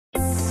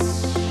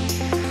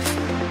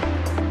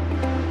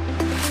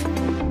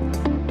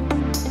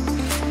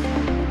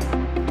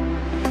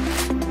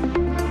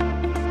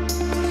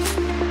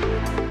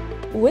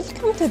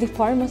to the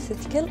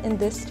Pharmaceutical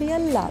Industrial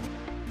Lab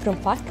from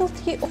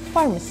Faculty of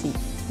Pharmacy,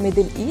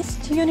 Middle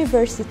East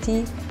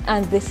University,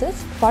 and this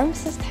is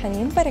Pharmacist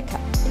Haneen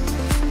Barakat.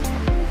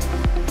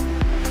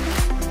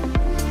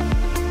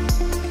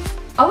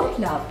 Our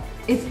lab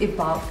is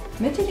about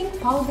measuring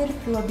powder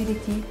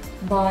flowability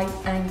by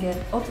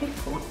angle of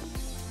repose.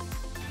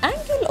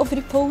 Angle of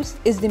repose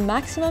is the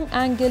maximum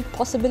angle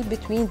possible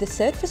between the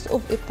surface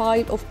of a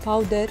pile of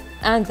powder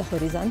and the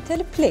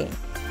horizontal plane.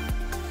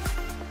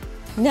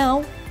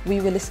 Now, we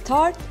will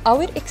start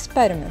our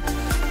experiment.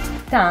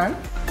 Tank,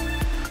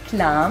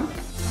 clamp,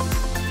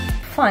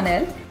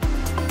 funnel,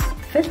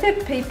 filter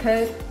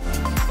paper,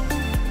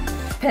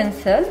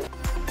 pencil,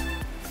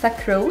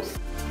 sucrose,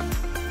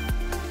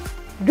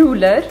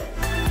 ruler,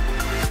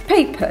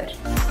 paper,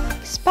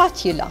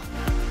 spatula.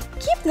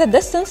 Keep the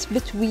distance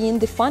between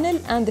the funnel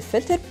and the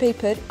filter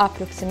paper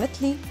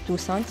approximately 2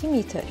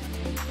 cm.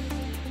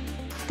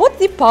 Put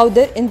the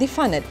powder in the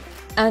funnel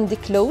and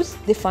close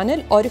the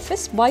funnel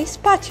orifice by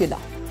spatula.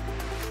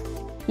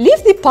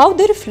 Leave the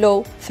powder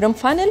flow from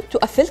funnel to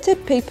a filter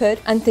paper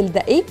until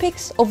the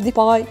apex of the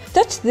pile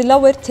touches the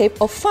lower tip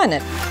of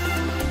funnel.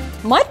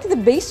 Mark the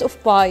base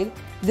of pile,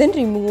 then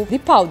remove the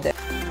powder.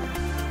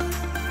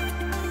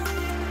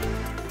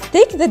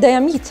 Take the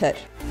diameter.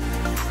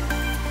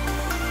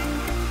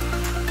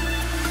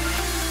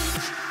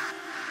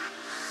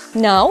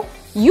 Now,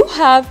 you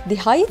have the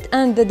height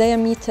and the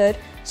diameter,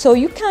 so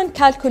you can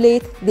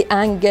calculate the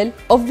angle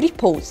of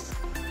repose.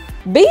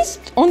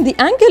 Based on the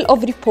angle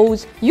of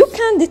repose, you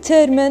can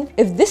determine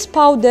if this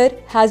powder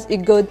has a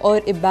good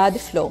or a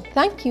bad flow.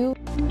 Thank you.